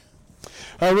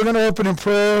All right, we're going to open in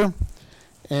prayer.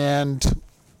 And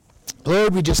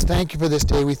Lord, we just thank you for this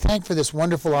day. We thank you for this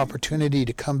wonderful opportunity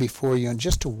to come before you and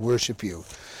just to worship you.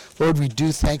 Lord, we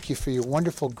do thank you for your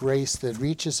wonderful grace that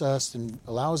reaches us and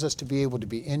allows us to be able to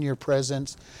be in your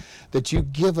presence, that you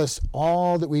give us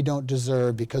all that we don't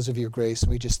deserve because of your grace.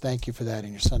 And we just thank you for that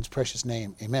in your Son's precious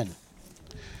name. Amen.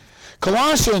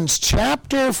 Colossians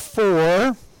chapter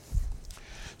 4,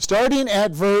 starting at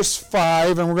verse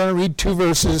 5, and we're going to read 2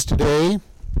 verses today.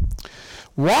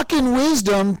 Walk in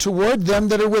wisdom toward them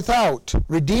that are without,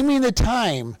 redeeming the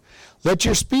time. Let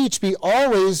your speech be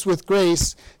always with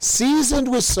grace,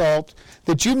 seasoned with salt,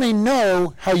 that you may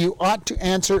know how you ought to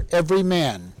answer every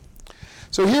man.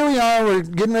 So here we are. We're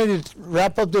getting ready to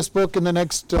wrap up this book in the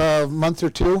next month or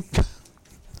two.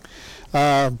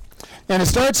 And it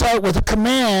starts out with a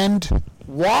command,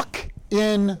 walk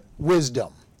in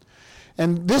wisdom.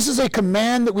 And this is a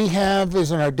command that we have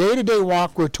is in our day-to-day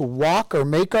walk. We're to walk or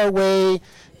make our way,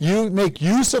 make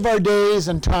use of our days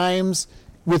and times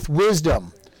with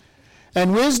wisdom.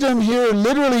 And wisdom here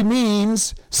literally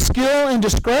means skill and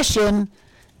discretion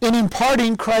in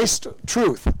imparting Christ's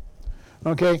truth.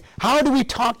 Okay? How do we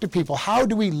talk to people? How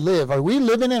do we live? Are we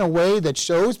living in a way that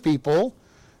shows people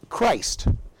Christ?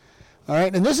 All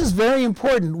right? And this is very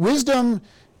important. Wisdom,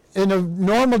 in a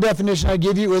normal definition I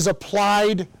give you, is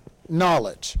applied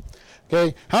knowledge.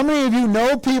 Okay? How many of you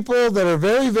know people that are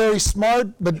very, very smart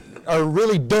but are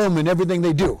really dumb in everything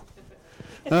they do?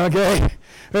 Okay?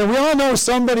 And we all know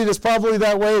somebody that's probably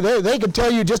that way. They can tell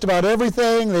you just about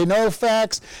everything. They know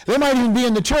facts. They might even be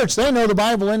in the church. They know the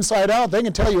Bible inside out. They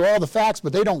can tell you all the facts,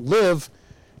 but they don't live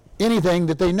anything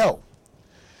that they know.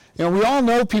 You know, we all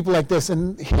know people like this.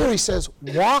 And here he says,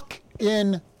 walk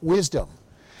in wisdom.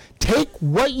 Take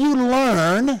what you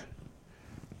learn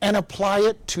and apply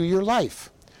it to your life.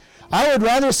 I would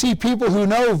rather see people who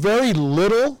know very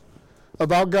little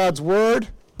about God's Word,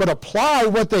 but apply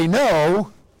what they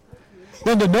know,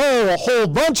 than to know a whole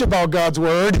bunch about God's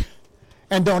Word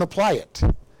and don't apply it.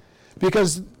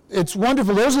 Because it's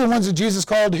wonderful. Those are the ones that Jesus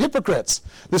called hypocrites.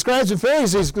 The scribes and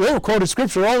Pharisees, they were quoting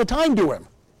Scripture all the time to him.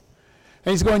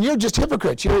 And he's going, you're just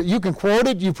hypocrites. You can quote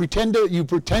it, you pretend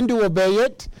to obey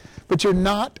it, but you're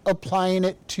not applying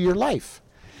it to your life.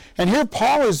 And here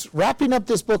Paul is wrapping up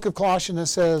this book of Colossians and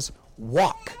says,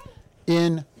 walk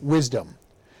in wisdom.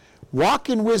 Walk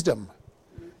in wisdom.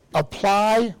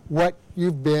 Apply what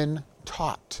you've been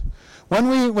taught.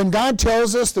 When God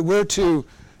tells us that we're to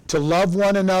love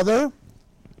one another,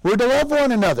 we're to love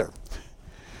one another.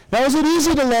 Now, is it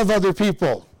easy to love other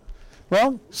people?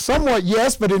 Well, somewhat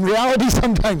yes, but in reality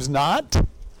sometimes not.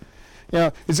 You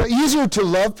know, it's easier to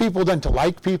love people than to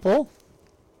like people.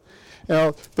 You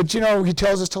know, but he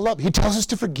tells us to love. He tells us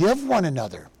to forgive one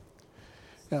another.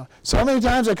 You know, so many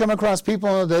times I come across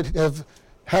people that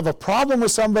have a problem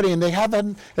with somebody and it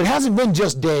hasn't been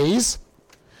just days.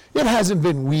 It hasn't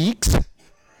been weeks.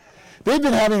 They've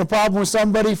been having a problem with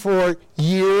somebody for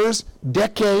years,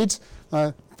 decades,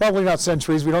 probably not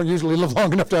centuries. We don't usually live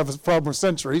long enough to have a problem with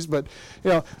centuries, but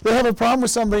they have a problem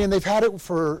with somebody and they've had it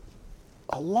for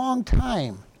a long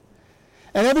time.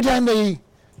 And every time they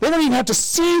don't even have to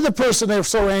see the person they're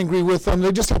so angry with them,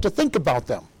 they just have to think about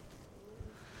them.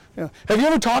 Have you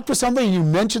ever talked to somebody and you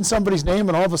mention somebody's name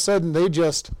and all of a sudden they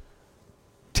just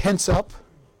tense up?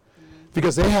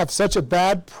 Because they have such a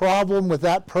bad problem with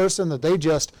that person that they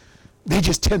just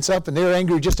tense up and they're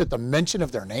angry just at the mention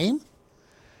of their name?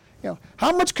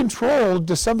 How much control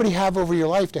does somebody have over your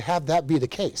life to have that be the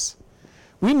case?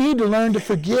 We need to learn to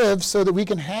forgive so that we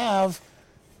can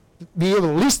be able to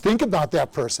at least think about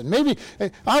that person. Maybe,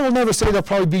 I will never say they'll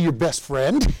probably be your best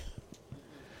friend,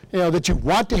 that you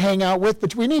want to hang out with,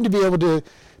 but we need to be able to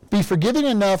be forgiving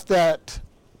enough that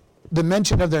the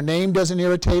mention of their name doesn't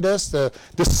irritate us. The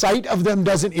sight of them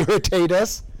doesn't irritate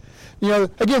us.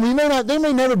 Again, they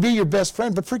may never be your best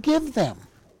friend, but forgive them.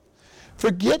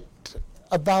 Forget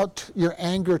about your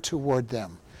anger toward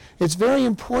them. It's very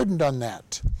important on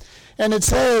that. And it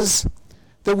says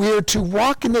that we are to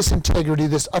walk in this integrity,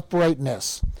 this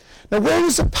uprightness. Now, where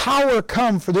does the power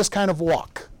come for this kind of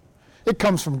walk? It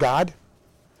comes from God.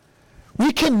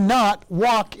 We cannot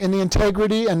walk in the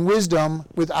integrity and wisdom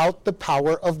without the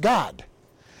power of God.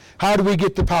 How do we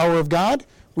get the power of God?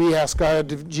 We ask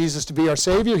Jesus to be our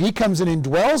Savior. He comes and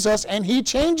indwells us, and He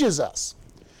changes us.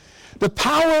 The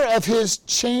power of His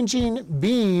changing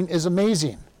being is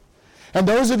amazing. And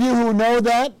those of you who know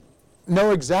that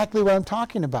know exactly what I'm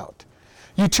talking about.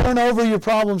 You turn over your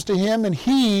problems to Him, and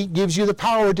He gives you the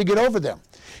power to get over them.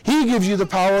 He gives you the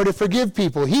power to forgive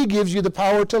people. He gives you the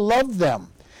power to love them.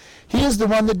 He is the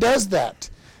one that does that.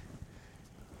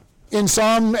 In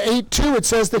Psalm 8:2, it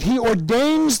says that he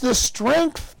ordains the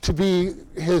strength to be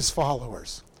his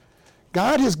followers.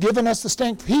 God has given us the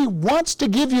strength. He wants to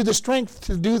give you the strength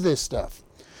to do this stuff.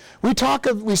 We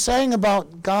sang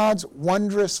about God's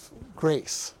wondrous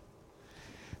grace.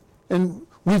 And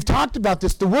we've talked about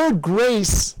this. The word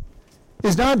grace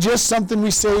is not just something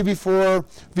we say before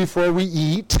we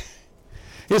eat.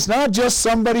 It's not just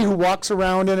somebody who walks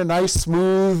around in a nice,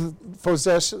 smooth,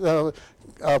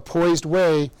 poised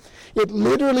way. It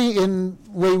literally, in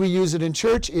the way we use it in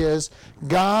church, is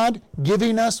God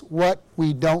giving us what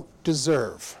we don't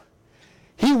deserve.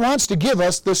 He wants to give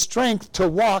us the strength to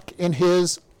walk in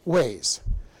his ways.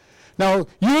 Now,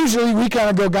 usually we kind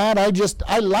of go, God, I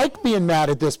like being mad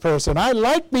at this person. I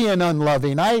like being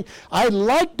unloving. I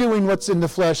like doing what's in the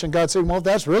flesh. And God said, well, if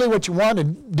that's really what you want to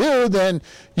do, then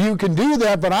you can do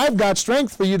that, but I've got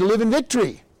strength for you to live in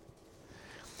victory.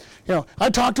 You know, I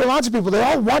talk to lots of people. They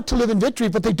all want to live in victory,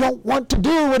 but they don't want to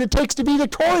do what it takes to be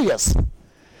victorious,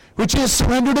 which is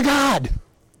surrender to God.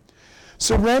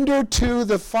 Surrender to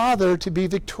the Father to be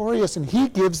victorious, and he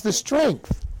gives the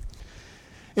strength.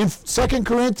 In 2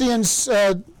 Corinthians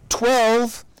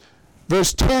 12,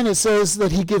 verse 10, it says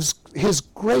that he gives, his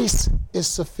grace is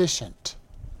sufficient.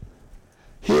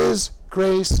 His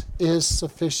grace is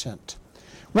sufficient.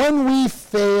 When we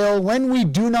fail, when we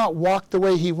do not walk the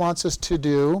way he wants us to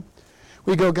do,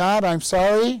 we go, God, I'm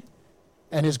sorry.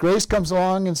 And his grace comes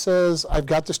along and says, I've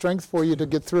got the strength for you to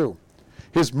get through.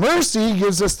 His mercy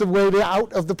gives us the way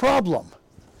out of the problem.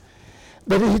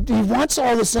 But he wants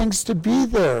all those things to be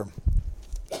there.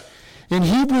 In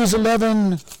Hebrews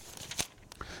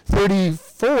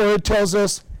 11:34, it tells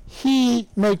us he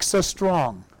makes us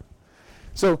strong.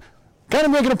 So, kind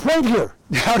of making a point here.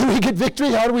 How do we get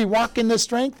victory? How do we walk in this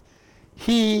strength?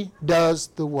 He does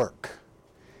the work.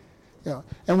 You know,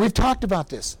 and we've talked about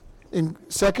this in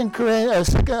 2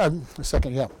 Corinthians.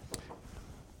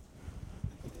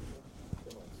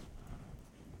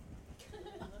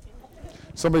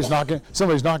 Somebody's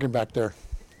knocking back there.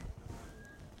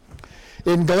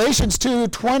 In Galatians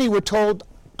 2:20, we're told,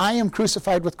 I am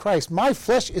crucified with Christ. My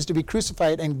flesh is to be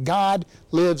crucified, and God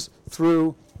lives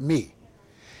through me.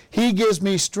 He gives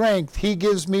me strength. He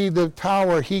gives me the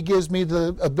power. He gives me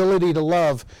the ability to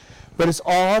love. But it's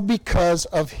all because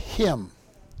of him.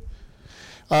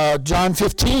 John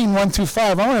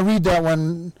 15:1-5. I want to read that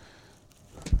one,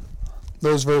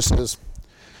 those verses.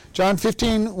 John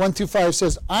 15:1-5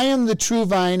 says, I am the true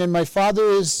vine, and my Father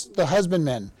is the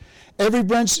husbandman. Every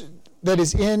branch that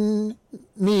is in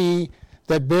me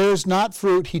that bears not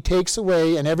fruit, he takes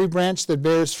away, and every branch that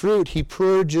bears fruit, he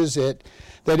purges it,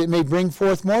 that it may bring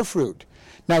forth more fruit.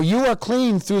 Now you are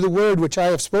clean through the word which I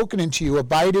have spoken unto you.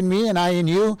 Abide in me, and I in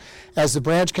you, as the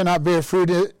branch cannot bear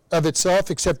fruit of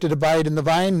itself, except it abide in the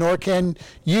vine, nor can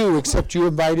you, except you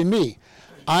abide in me.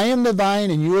 I am the vine,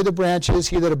 and you are the branches.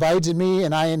 He that abides in me,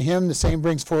 and I in him, the same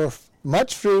brings forth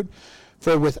much fruit.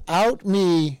 For without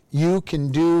me, you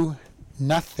can do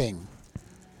nothing.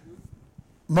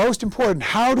 Most important,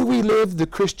 how do we live the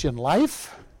Christian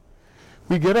life?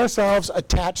 We get ourselves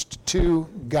attached to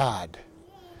God.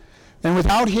 And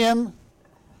without him,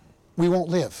 we won't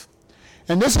live.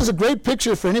 And this is a great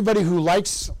picture for anybody who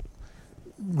likes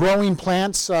growing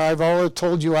plants. I've already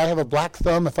told you I have a black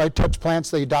thumb. If I touch plants,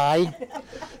 they die.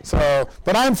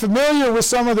 But I'm familiar with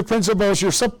some of the principles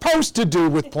you're supposed to do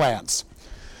with plants.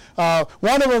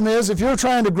 One of them is if you're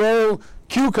trying to grow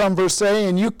cucumbers, say,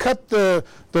 and you cut the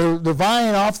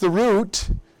vine off the root,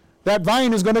 that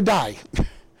vine is going to die.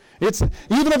 Even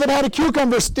if it had a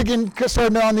cucumber sticking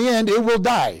on the end, it will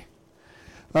die.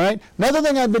 All right. Another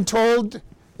thing I've been told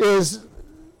is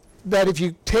that if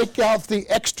you take off the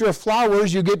extra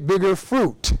flowers, you get bigger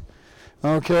fruit.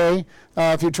 Okay.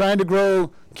 If you're trying to grow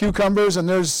cucumbers and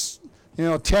there's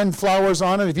 10 flowers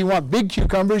on it, if you want big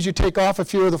cucumbers, you take off a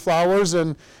few of the flowers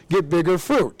and get bigger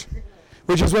fruit.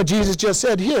 Which is what Jesus just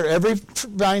said here. Every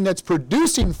vine that's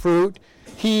producing fruit,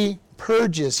 he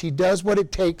purges. He does what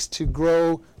it takes to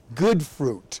grow good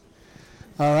fruit.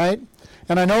 All right?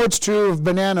 And I know it's true of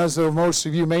bananas, though most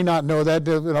of you may not know that.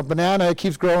 A banana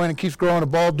keeps growing and keeps growing a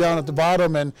bulb down at the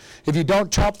bottom, and if you don't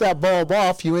chop that bulb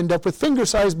off, you end up with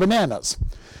finger-sized bananas,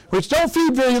 which don't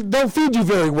feed you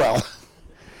very well.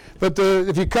 But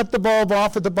if you cut the bulb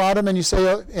off at the bottom and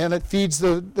and it feeds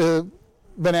the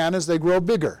bananas, they grow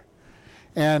bigger.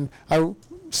 And I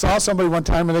saw somebody one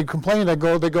time and they complained. They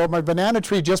go, my banana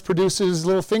tree just produces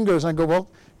little fingers. And I go, well,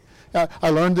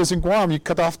 I learned this in Guam. You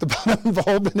cut off the bottom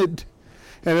bulb and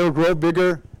it'll grow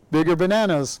bigger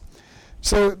bananas.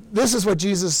 So this is what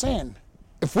Jesus is saying.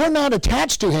 If we're not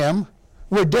attached to him,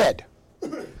 we're dead.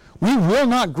 We will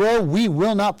not grow. We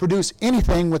will not produce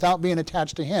anything without being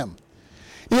attached to him.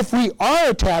 If we are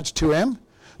attached to him,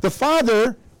 the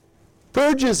Father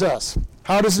purges us.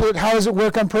 How does it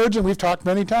work on purging? We've talked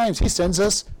many times. He sends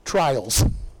us trials.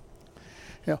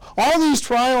 All these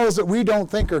trials that we don't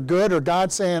think are good are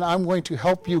God saying, I'm going to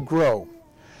help you grow.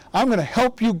 I'm going to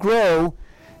help you grow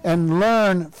and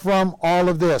learn from all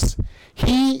of this.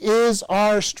 He is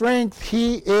our strength.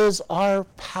 He is our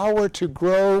power to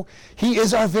grow. He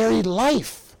is our very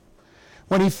life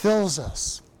when he fills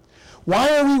us.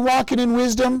 Why are we walking in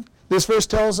wisdom? This verse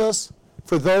tells us,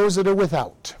 for those that are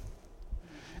without.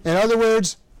 In other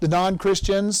words, the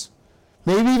non-Christians,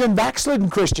 maybe even backslidden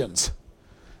Christians.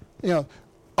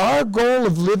 Our goal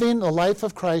of living a life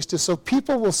of Christ is so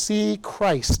people will see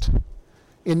Christ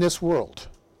in this world.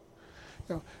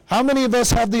 How many of us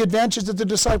have the advantage of the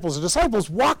disciples? The disciples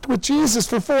walked with Jesus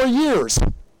for 4 years.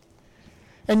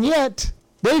 And yet,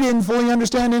 they didn't fully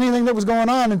understand anything that was going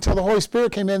on until the Holy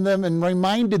Spirit came in them and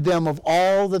reminded them of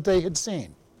all that they had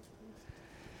seen.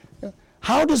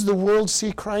 How does the world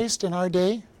see Christ in our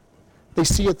day? They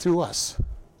see it through us.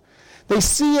 They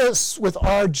see us with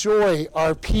our joy,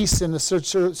 our peace in the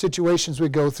situations we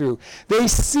go through. They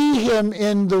see him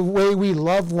in the way we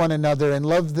love one another and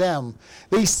love them.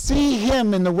 They see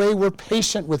him in the way we're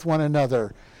patient with one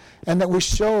another and that we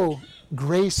show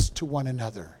grace to one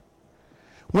another.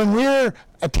 When we're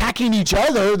attacking each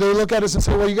other, they look at us and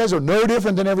say, well, you guys are no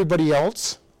different than everybody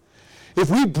else. If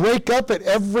we break up at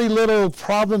every little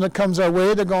problem that comes our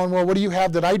way, they're going, well, what do you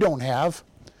have that I don't have?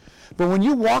 But when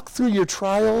you walk through your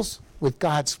trials with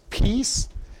God's peace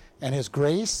and his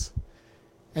grace,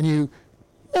 and you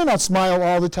may not smile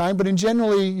all the time, but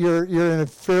generally you're in a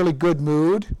fairly good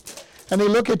mood, and they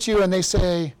look at you and they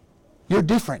say, you're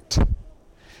different.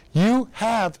 You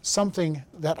have something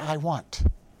that I want.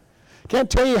 Can't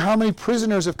tell you how many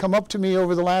prisoners have come up to me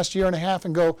over the last year and a half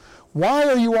and go, why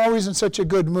are you always in such a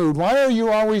good mood? Why are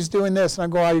you always doing this?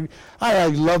 And I go, I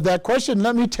love that question.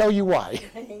 Let me tell you why.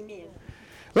 Amen.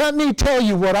 Let me tell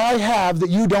you what I have that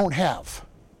you don't have.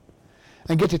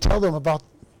 And get to tell them about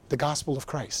the gospel of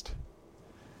Christ.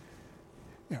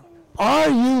 Are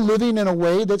you living in a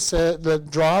way that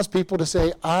draws people to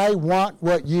say, I want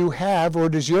what you have? Or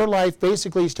does your life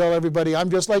basically tell everybody, I'm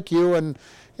just like you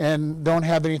and don't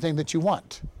have anything that you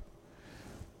want?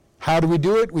 How do we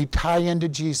do it? We tie into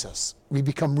Jesus. We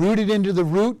become rooted into the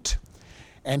root,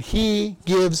 and he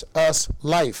gives us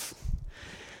life.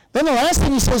 Then the last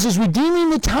thing he says is redeeming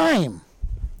the time.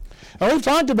 Now we've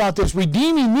talked about this.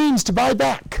 Redeeming means to buy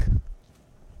back,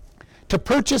 to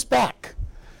purchase back.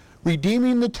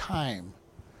 Redeeming the time.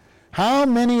 How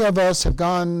many of us have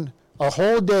gone a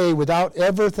whole day without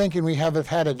ever thinking we have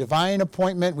had a divine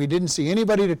appointment? We didn't see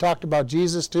anybody to talk about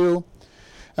Jesus to.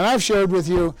 And I've shared with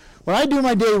you, when I do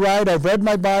my day right, I've read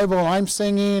my Bible, I'm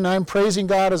singing, I'm praising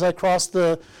God as I cross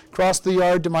the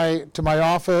yard to my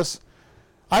office.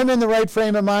 I'm in the right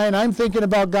frame of mind. I'm thinking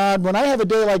about God. When I have a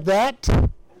day like that,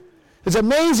 it's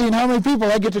amazing how many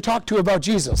people I get to talk to about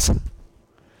Jesus.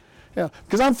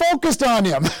 Because I'm focused on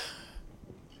him.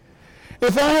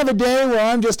 If I have a day where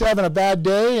I'm just having a bad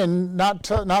day and not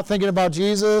thinking about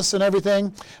Jesus and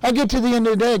everything, I get to the end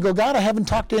of the day and go, God, I haven't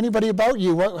talked to anybody about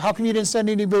you. How come you didn't send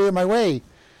anybody my way?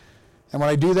 And when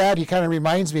I do that, he kind of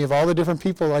reminds me of all the different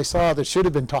people I saw that should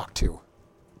have been talked to.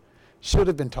 Should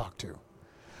have been talked to.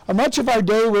 Much of our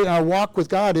day in our walk with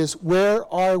God is,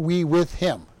 where are we with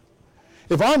him?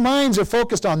 If our minds are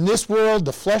focused on this world,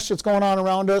 the flesh that's going on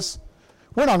around us,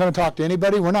 we're not going to talk to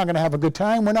anybody. We're not going to have a good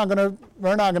time. We're not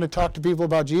going to talk to people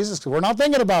about Jesus because we're not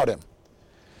thinking about him.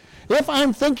 If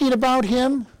I'm thinking about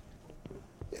him,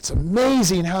 it's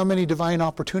amazing how many divine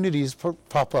opportunities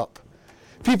pop up.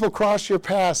 People cross your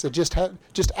path that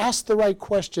just ask the right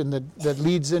question that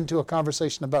leads into a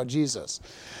conversation about Jesus.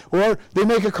 Or they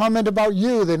make a comment about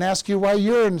you, then ask you why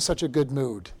you're in such a good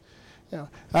mood.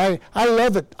 I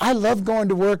love it. I love going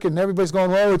to work and everybody's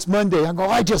going, oh, it's Monday. I go,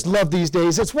 I just love these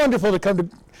days. It's wonderful to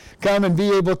come and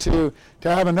be able to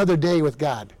have another day with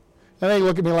God. And they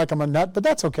look at me like I'm a nut, but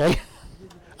that's okay.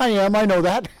 I am. I know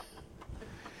that.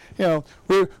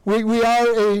 We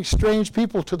are a strange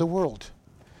people to the world.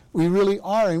 We really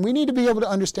are, and we need to be able to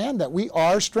understand that. We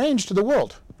are strange to the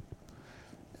world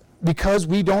because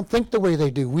we don't think the way they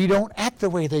do. We don't act the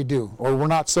way they do, or we're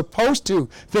not supposed to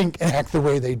think and act the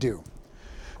way they do.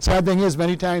 Sad thing is,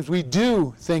 many times we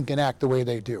do think and act the way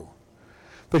they do.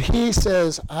 But he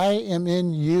says, I am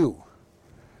in you.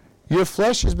 Your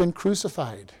flesh has been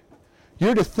crucified.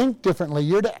 You're to think differently.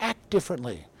 You're to act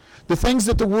differently. The things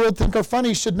that the world think are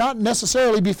funny should not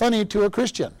necessarily be funny to a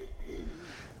Christian.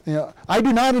 I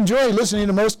do not enjoy listening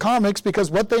to most comics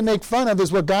because what they make fun of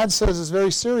is what God says is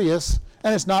very serious,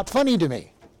 and it's not funny to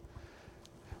me.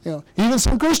 Even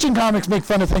some Christian comics make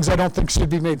fun of things I don't think should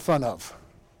be made fun of.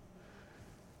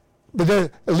 But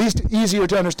they're at least easier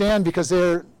to understand because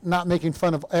they're not making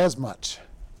fun of as much.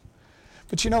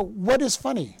 But what is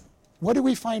funny? What do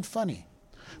we find funny?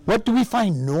 What do we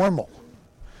find normal?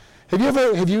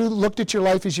 Have you looked at your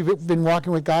life as you've been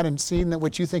walking with God and seen that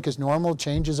what you think is normal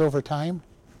changes over time?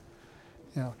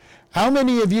 How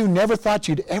many of you never thought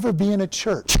you'd ever be in a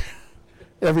church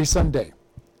every Sunday?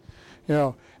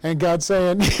 And God's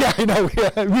saying, yeah, I know,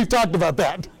 we've talked about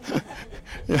that.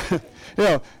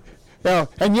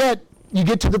 And yet you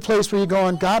get to the place where you're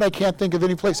going, God, I can't think of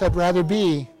any place I'd rather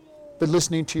be but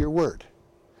listening to your word.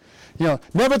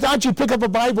 Never thought you'd pick up a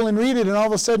Bible and read it, and all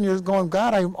of a sudden you're going,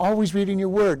 God, I'm always reading your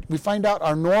word. We find out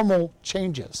our normal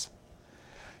changes.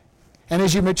 And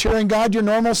as you mature in God, your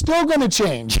normal's still going to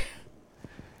change.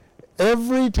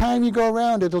 Every time you go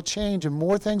around, it'll change, and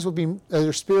more things that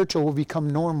are spiritual will become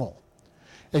normal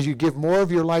as you give more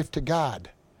of your life to God.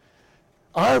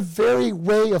 Our very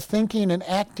way of thinking and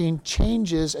acting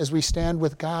changes as we stand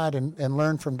with God and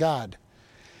learn from God.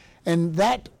 And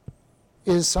that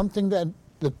is something that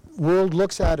the world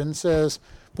looks at and says,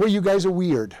 boy, you guys are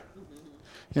weird.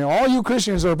 All you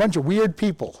Christians are a bunch of weird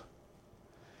people.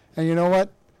 And you know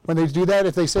what? When they do that,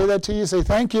 if they say that to you, say,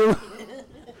 thank you.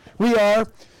 We are.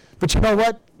 But you know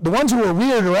what? The ones who are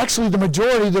weird are actually the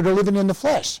majority that are living in the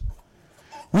flesh.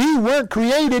 We weren't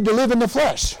created to live in the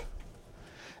flesh.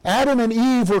 Adam and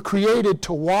Eve were created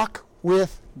to walk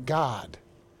with God.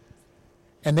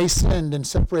 And they sinned and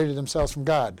separated themselves from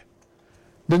God.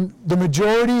 The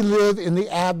majority live in the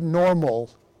abnormal.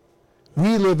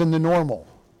 We live in the normal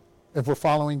if we're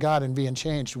following God and being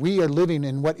changed. We are living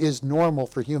in what is normal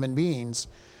for human beings,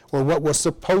 or what was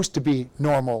supposed to be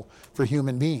normal for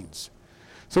human beings.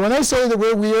 So when they say that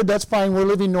we're weird, that's fine. We're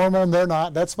living normal and they're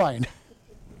not. That's fine.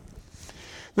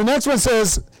 The next one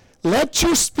says, let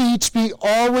your speech be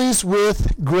always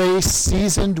with grace,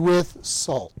 seasoned with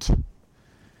salt.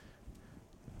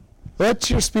 Let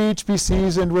your speech be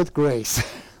seasoned with grace.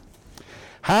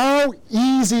 How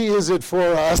easy is it for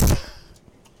us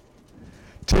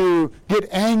to get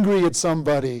angry at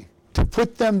somebody, to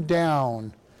put them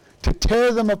down, to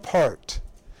tear them apart?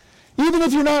 Even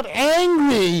if you're not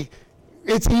angry,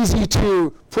 it's easy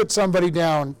to put somebody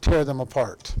down, tear them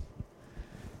apart.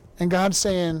 And God's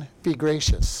saying, be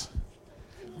gracious,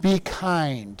 be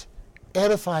kind,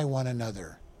 edify one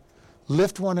another,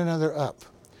 lift one another up.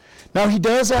 Now he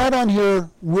does add on here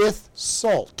with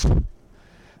salt.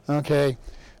 Okay,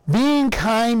 being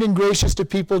kind and gracious to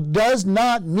people does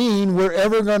not mean we're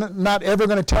not ever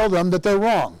going to tell them that they're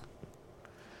wrong.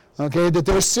 Okay, that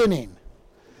they're sinning,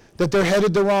 that they're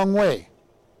headed the wrong way.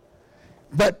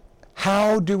 But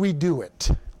how do we do it?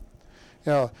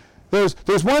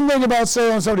 There's one thing about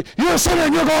saying to somebody, you're a sinner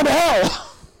and you're going to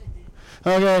hell.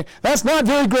 Okay, that's not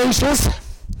very gracious.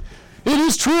 It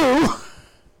is true,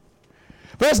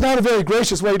 but that's not a very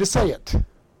gracious way to say it.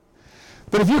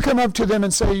 But if you come up to them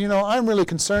and say, I'm really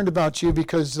concerned about you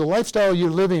because the lifestyle you're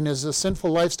living is a sinful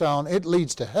lifestyle and it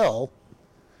leads to hell,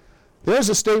 there's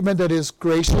a statement that is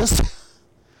gracious,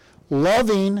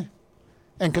 loving,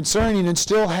 and concerning, and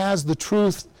still has the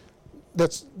truth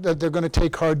that they're going to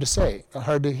take hard to say,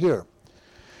 hard to hear.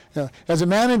 As a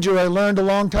manager, I learned a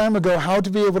long time ago how to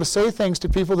be able to say things to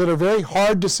people that are very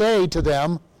hard to say to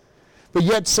them, but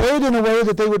yet say it in a way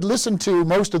that they would listen to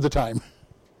most of the time.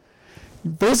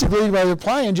 Basically, by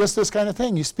applying just this kind of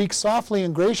thing, you speak softly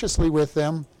and graciously with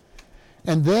them,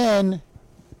 and then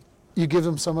you give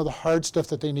them some of the hard stuff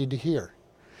that they need to hear.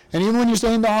 And even when you're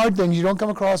saying the hard things, you don't come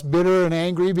across bitter and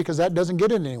angry, because that doesn't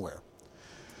get it anywhere.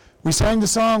 We sang the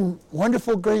song,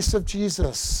 Wonderful Grace of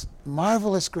Jesus,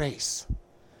 Marvelous Grace.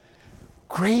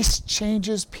 Grace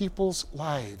changes people's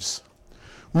lives.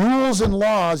 Rules and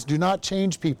laws do not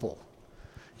change people.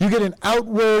 You get an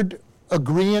outward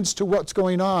agreement to what's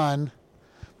going on,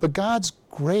 but God's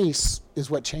grace is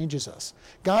what changes us.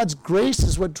 God's grace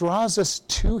is what draws us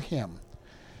to Him.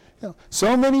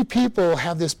 So many people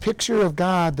have this picture of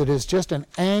God that is just an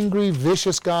angry,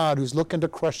 vicious God who's looking to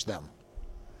crush them.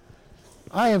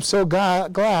 I am so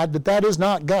glad that is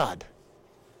not God.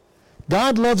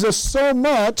 God loves us so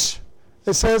much,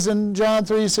 it says in John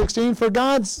 3:16, for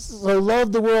God so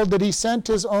loved the world that He sent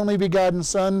His only begotten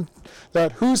Son,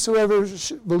 that whosoever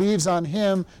believes on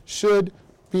Him should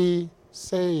be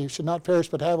saved, should not perish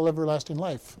but have everlasting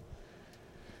life.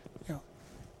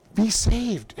 Be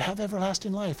saved, have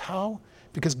everlasting life. How?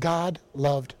 Because God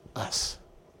loved us.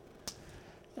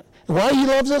 Why He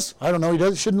loves us? I don't know.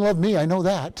 He shouldn't love me. I know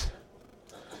that.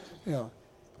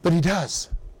 But He does.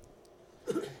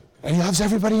 And He loves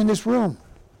everybody in this room.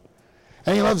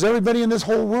 And He loves everybody in this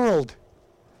whole world.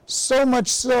 so much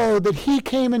so that he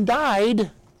came and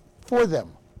died for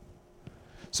them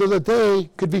so that they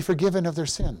could be forgiven of their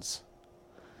sins.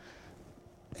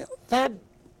 That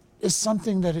is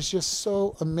something that is just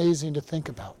so amazing to think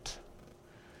about.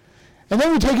 And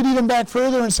then we take it even back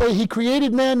further and say he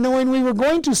created man knowing we were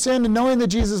going to sin and knowing that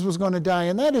Jesus was going to die.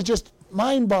 And that is just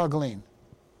mind-boggling.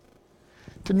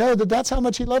 To know that that's how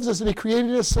much he loves us, that he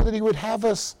created us so that he would have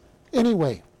us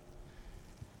anyway.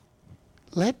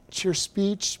 Let your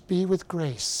speech be with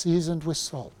grace, seasoned with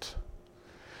salt.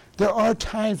 There are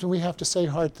times when we have to say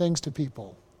hard things to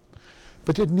people,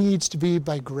 but it needs to be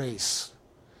by grace.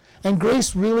 And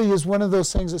grace really is one of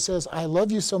those things that says, I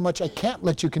love you so much, I can't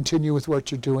let you continue with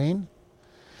what you're doing.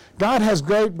 God has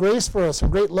great grace for us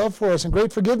and great love for us and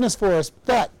great forgiveness for us,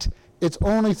 but it's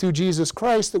only through Jesus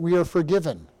Christ that we are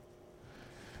forgiven.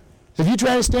 If you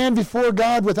try to stand before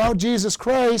God without Jesus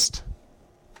Christ,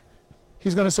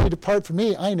 he's going to say, depart from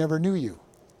me, I never knew you.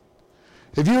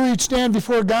 If you stand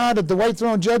before God at the white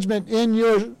throne judgment in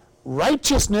your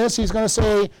righteousness, he's going to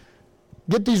say,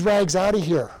 get these rags out of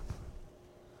here.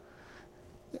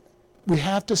 We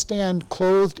have to stand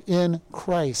clothed in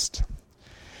Christ.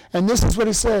 And this is what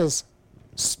he says,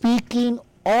 speaking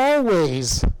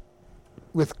always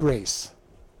with grace.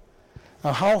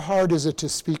 Now, how hard is it to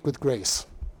speak with grace?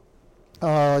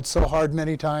 It's so hard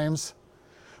many times.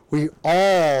 We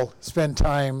all spend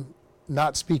time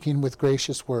not speaking with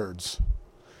gracious words.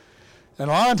 And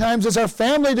a lot of times it's our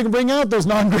family that can bring out those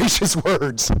non-gracious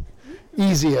words.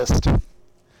 Easiest.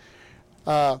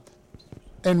 And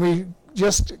we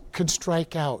just can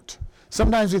strike out.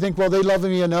 Sometimes we think, well, they love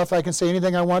me enough, I can say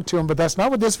anything I want to them, but that's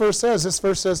not what this verse says. This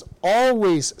verse says,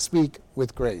 always speak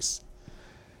with grace.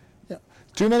 Yeah.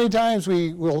 Too many times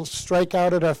we will strike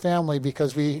out at our family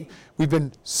because we've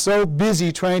been so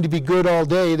busy trying to be good all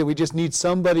day that we just need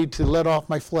somebody to let off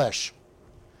my flesh.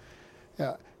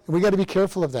 Yeah. And we got to be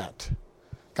careful of that.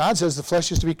 God says the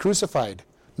flesh is to be crucified,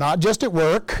 not just at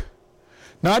work,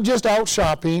 not just out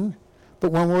shopping,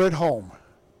 but when we're at home.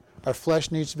 Our flesh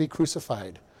needs to be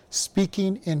crucified.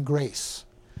 Speaking in grace.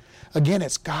 Again,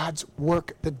 it's God's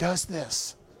work that does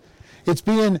this. It's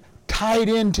being tied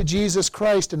into Jesus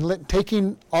Christ and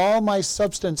taking all my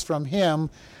substance from him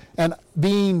and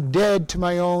being dead to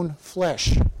my own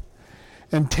flesh.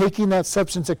 And taking that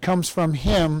substance that comes from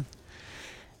him.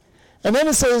 And then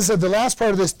it says at the last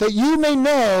part of this, that you may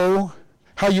know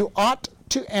how you ought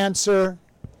to answer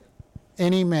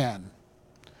any man.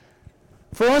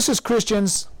 For us as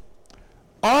Christians,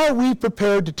 are we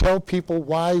prepared to tell people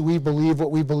why we believe what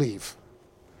we believe?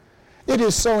 It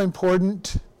is so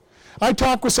important. I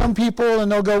talk with some people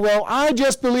and they'll go, well, I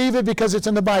just believe it because it's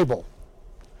in the Bible.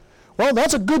 Well,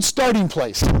 that's a good starting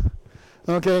place.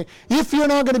 Okay? If you're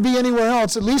not going to be anywhere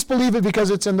else, at least believe it because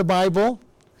it's in the Bible.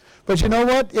 But you know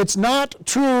what? It's not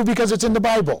true because it's in the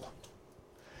Bible.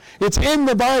 It's in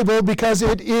the Bible because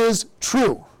it is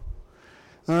true.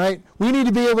 All right? We need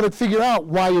to be able to figure out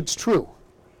why it's true.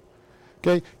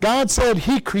 Okay? God said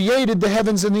he created the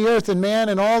heavens and the earth and man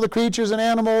and all the creatures and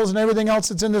animals and everything else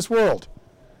that's in this world.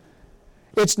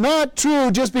 It's not true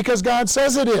just because God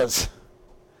says it is.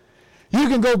 You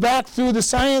can go back through the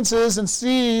sciences and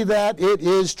see that it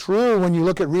is true when you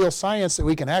look at real science that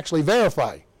we can actually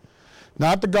verify.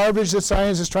 Not the garbage that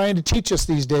science is trying to teach us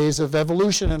these days of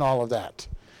evolution and all of that.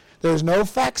 There's no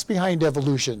facts behind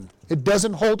evolution. It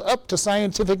doesn't hold up to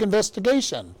scientific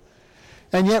investigation.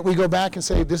 And yet we go back and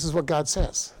say, this is what God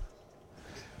says.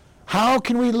 How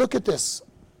can we look at this?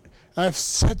 I've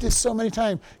said this so many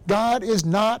times. God is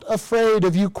not afraid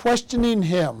of you questioning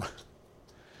him.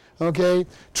 Okay?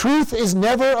 Truth is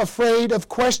never afraid of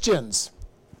questions.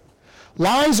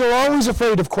 Lies are always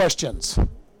afraid of questions.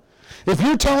 If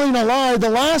you're telling a lie, the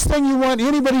last thing you want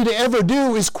anybody to ever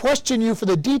do is question you for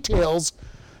the details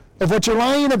of what you're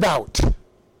lying about.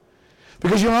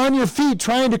 Because you're on your feet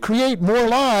trying to create more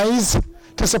lies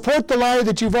to support the lie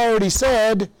that you've already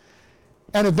said,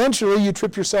 and eventually you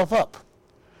trip yourself up.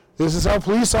 This is how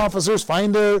police officers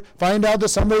find out that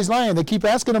somebody's lying. They keep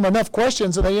asking them enough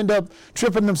questions and they end up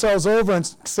tripping themselves over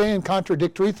and saying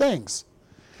contradictory things.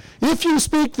 If you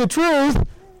speak the truth,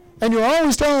 and you're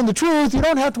always telling the truth, you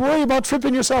don't have to worry about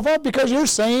tripping yourself up because you're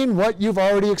saying what you've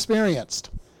already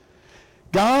experienced.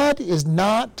 God is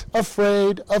not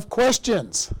afraid of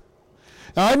questions.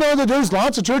 Now, I know that there's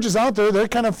lots of churches out there, they're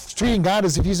kind of treating God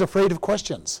as if he's afraid of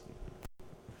questions.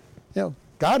 You know,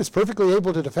 God is perfectly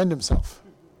able to defend himself.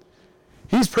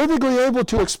 He's perfectly able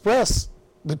to express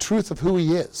the truth of who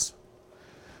he is.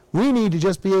 We need to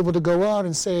just be able to go out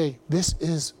and say, this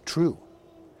is true.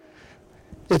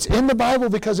 It's in the Bible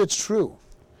because it's true.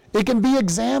 It can be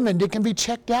examined. It can be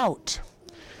checked out.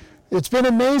 It's been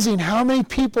amazing how many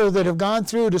people that have gone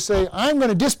through to say, I'm going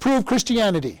to disprove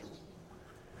Christianity.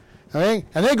 Okay?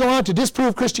 And they go out to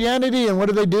disprove Christianity, and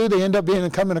what do? They end up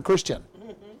becoming a Christian.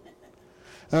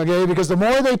 Okay? Because the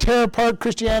more they tear apart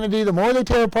Christianity, the more they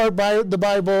tear apart the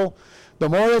Bible, the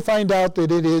more they find out that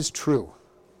it is true.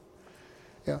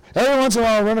 Every once in a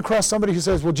while I run across somebody who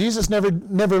says, well, Jesus never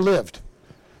lived.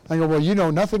 I go, well, you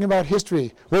know nothing about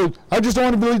history. Well, I just don't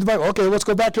want to believe the Bible. Okay, let's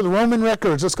go back to the Roman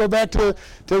records. Let's go back to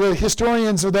the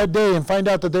historians of that day and find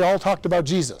out that they all talked about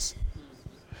Jesus.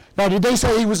 Now, did they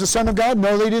say he was the Son of God?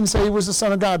 No, they didn't say he was the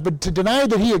Son of God. But to deny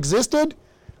that he existed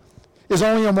is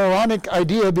only a moronic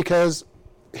idea, because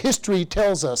history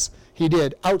tells us he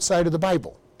did outside of the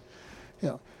Bible.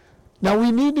 Now,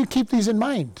 we need to keep these in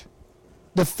mind.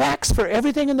 The facts for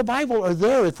everything in the Bible are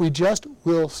there if we just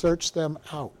will search them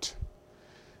out.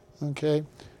 Okay?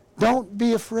 Don't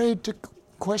be afraid to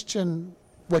question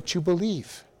what you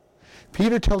believe.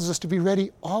 Peter tells us to be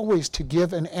ready always to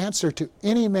give an answer to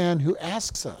any man who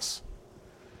asks us.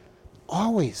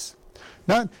 Always.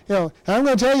 And I'm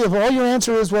going to tell you, if all your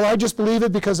answer is, well, I just believe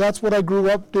it because that's what I grew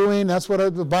up doing, that's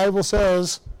what the Bible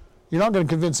says, you're not going to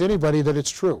convince anybody that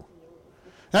it's true.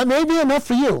 That may be enough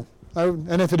for you.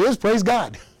 And if it is, praise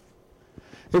God.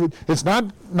 It's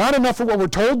not enough for what we're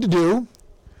told to do.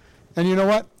 And you know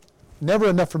what? Never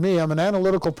enough for me. I'm an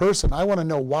analytical person. I want to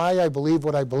know why I believe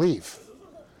what I believe.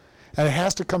 And it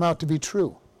has to come out to be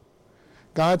true.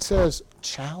 God says,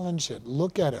 challenge it.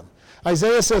 Look at him.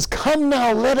 Isaiah says, come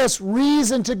now, let us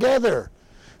reason together.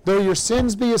 Though your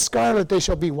sins be as scarlet, they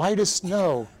shall be white as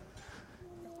snow.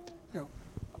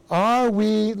 Are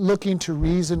we looking to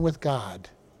reason with God?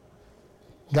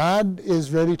 God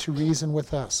is ready to reason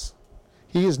with us.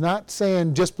 He is not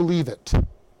saying just believe it.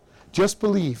 Just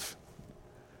believe.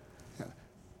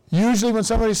 Usually when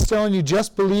somebody's telling you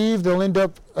just believe, they'll end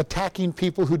up attacking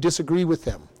people who disagree with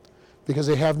them because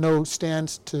they have no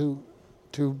stance to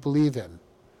believe in.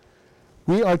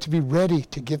 We are to be ready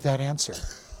to give that answer.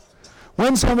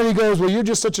 When somebody goes, well, you're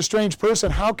just such a strange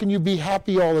person, how can you be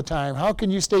happy all the time? How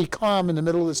can you stay calm in the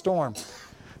middle of the storm?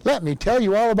 Let me tell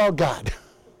you all about God.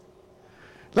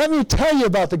 Let me tell you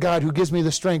about the God who gives me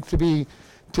the strength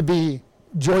to be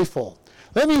joyful.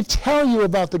 Let me tell you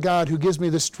about the God who gives me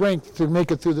the strength to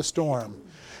make it through the storm.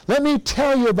 Let me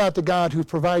tell you about the God who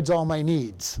provides all my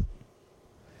needs.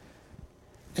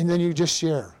 And then you just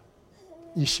share.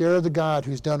 You share the God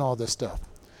who's done all this stuff.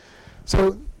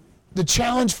 So the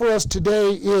challenge for us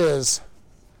today is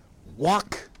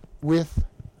walk with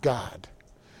God.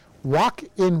 Walk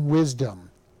in wisdom.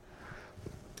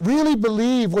 Really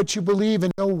believe what you believe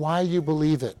and know why you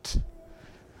believe it.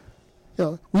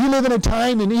 We live in a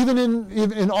time, and even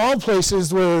in all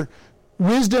places, where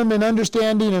wisdom and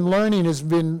understanding and learning has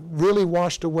been really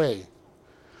washed away.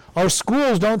 Our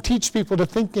schools don't teach people to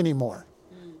think anymore.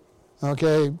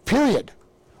 Okay, period.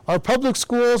 Our public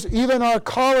schools, even our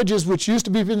colleges, which used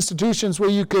to be institutions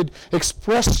where you could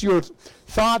express your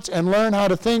thoughts and learn how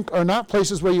to think, are not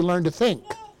places where you learn to think.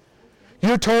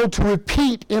 You're told to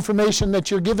repeat information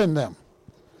that you're given them.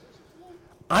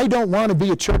 I don't want to be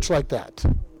a church like that.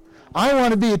 I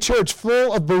want to be a church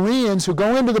full of Bereans who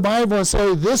go into the Bible and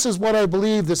say, this is what I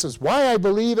believe, this is why I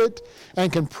believe it,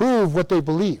 and can prove what they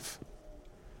believe.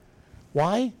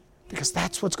 Why? Because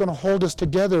that's what's going to hold us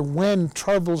together when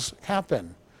troubles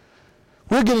happen.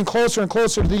 We're getting closer and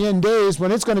closer to the end days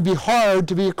when it's going to be hard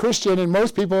to be a Christian, and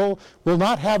most people will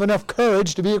not have enough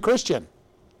courage to be a Christian.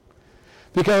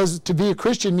 Because to be a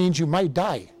Christian means you might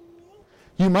die.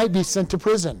 You might be sent to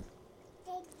prison.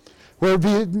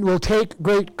 It will take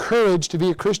great courage to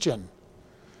be a Christian.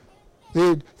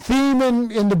 The theme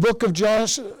in the book of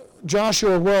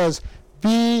Joshua was,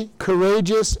 be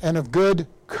courageous and of good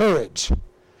courage.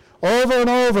 Over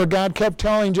and over, God kept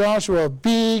telling Joshua,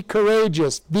 be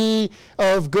courageous, be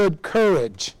of good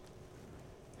courage.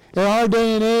 In our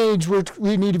day and age,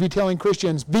 we need to be telling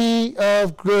Christians, be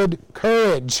of good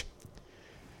courage.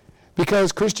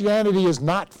 Because Christianity is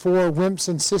not for wimps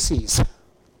and sissies.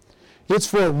 It's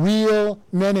for real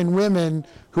men and women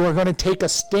who are going to take a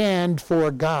stand for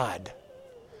God.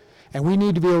 And we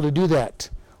need to be able to do that.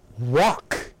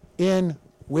 Walk in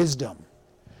wisdom.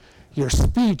 Your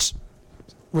speech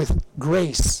with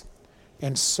grace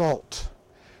and salt.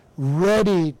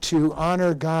 Ready to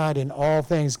honor God in all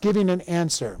things. Giving an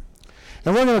answer.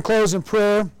 And we're going to close in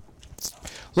prayer.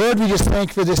 Lord, we just thank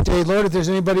you for this day. Lord, if there's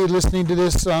anybody listening to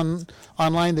this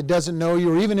online that doesn't know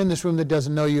you, or even in this room that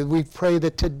doesn't know you, we pray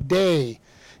that today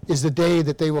is the day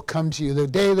that they will come to you.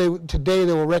 Today they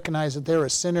will recognize that they're a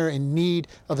sinner in need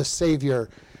of a Savior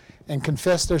and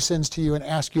confess their sins to you and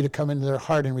ask you to come into their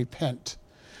heart and repent.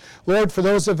 Lord, for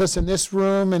those of us in this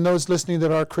room and those listening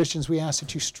that are Christians, we ask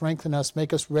that you strengthen us,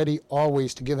 make us ready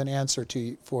always to give an answer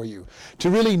for you, to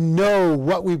really know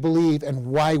what we believe and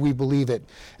why we believe it.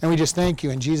 And we just thank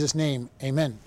you in Jesus' name. Amen.